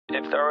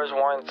If there was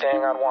one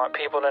thing I'd want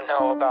people to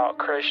know about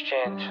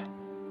Christians,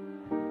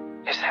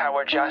 it's that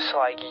we're just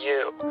like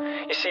you.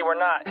 You see, we're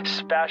not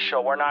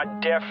special, we're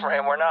not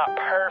different, we're not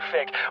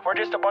perfect. We're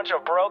just a bunch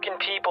of broken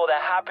people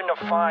that happen to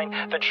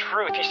find the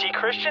truth. You see,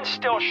 Christians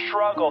still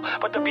struggle,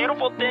 but the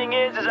beautiful thing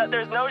is that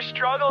there's no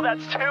struggle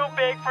that's too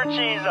big for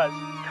Jesus.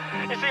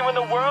 You see, when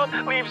the world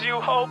leaves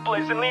you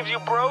hopeless and leaves you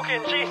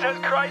broken, Jesus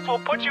Christ will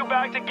put you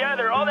back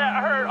together. All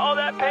that hurt, all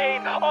that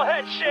pain, all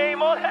that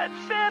shame, all that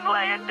sin,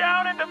 lay it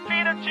down at the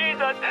feet of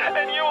Jesus,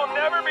 and you will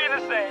never be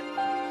the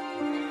same.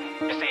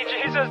 You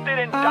see, Jesus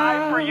didn't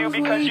die for you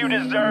because you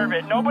deserve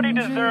it. Nobody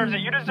deserves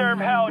it. You deserve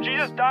hell.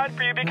 Jesus died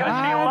for you because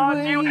he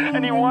loves you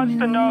and he wants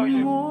to know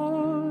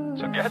you.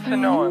 So get to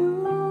know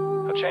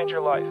him. He'll change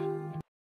your life.